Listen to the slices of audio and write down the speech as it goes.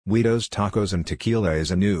Guido's Tacos and Tequila is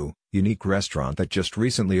a new, unique restaurant that just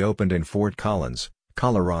recently opened in Fort Collins,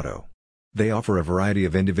 Colorado. They offer a variety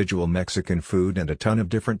of individual Mexican food and a ton of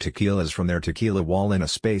different tequilas from their tequila wall in a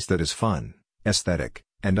space that is fun, aesthetic,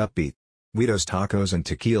 and upbeat. Guido's Tacos and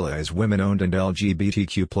Tequila is women-owned and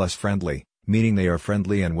LGBTQ+ friendly, meaning they are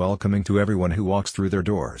friendly and welcoming to everyone who walks through their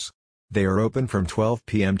doors. They are open from 12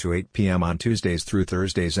 p.m. to 8 p.m. on Tuesdays through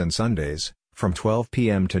Thursdays and Sundays, from 12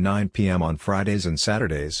 p.m. to 9 p.m. on Fridays and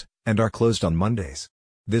Saturdays, and are closed on Mondays.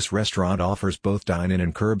 This restaurant offers both dine-in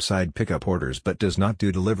and curbside pickup orders but does not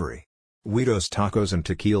do delivery. Guido's Tacos and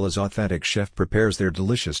Tequila's authentic chef prepares their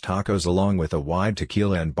delicious tacos along with a wide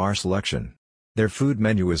tequila and bar selection. Their food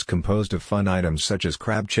menu is composed of fun items such as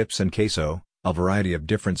crab chips and queso, a variety of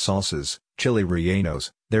different salsas, chili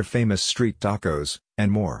rellenos, their famous street tacos,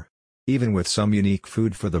 and more. Even with some unique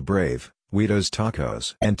food for the brave, Guido's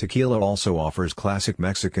Tacos and Tequila also offers classic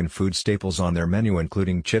Mexican food staples on their menu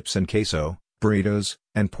including chips and queso, burritos,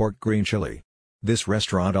 and pork green chili. This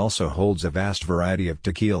restaurant also holds a vast variety of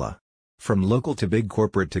tequila. From local to big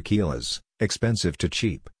corporate tequilas, expensive to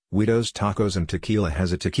cheap, Guido's Tacos and Tequila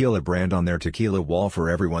has a tequila brand on their tequila wall for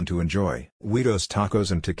everyone to enjoy. Guido's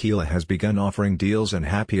Tacos and Tequila has begun offering deals and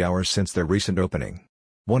happy hours since their recent opening.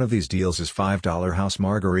 One of these deals is $5 house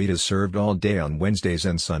margaritas served all day on Wednesdays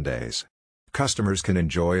and Sundays. Customers can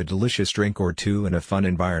enjoy a delicious drink or two in a fun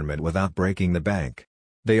environment without breaking the bank.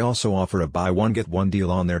 They also offer a buy one get one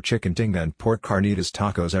deal on their chicken tinga and pork carnitas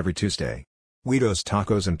tacos every Tuesday. Guido's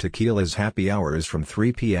Tacos and Tequila's happy hour is from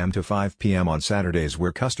 3 p.m. to 5 p.m. on Saturdays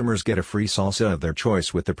where customers get a free salsa of their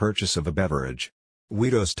choice with the purchase of a beverage.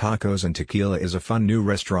 Guido's Tacos and Tequila is a fun new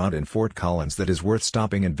restaurant in Fort Collins that is worth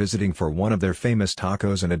stopping and visiting for one of their famous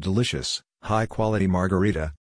tacos and a delicious, high-quality margarita.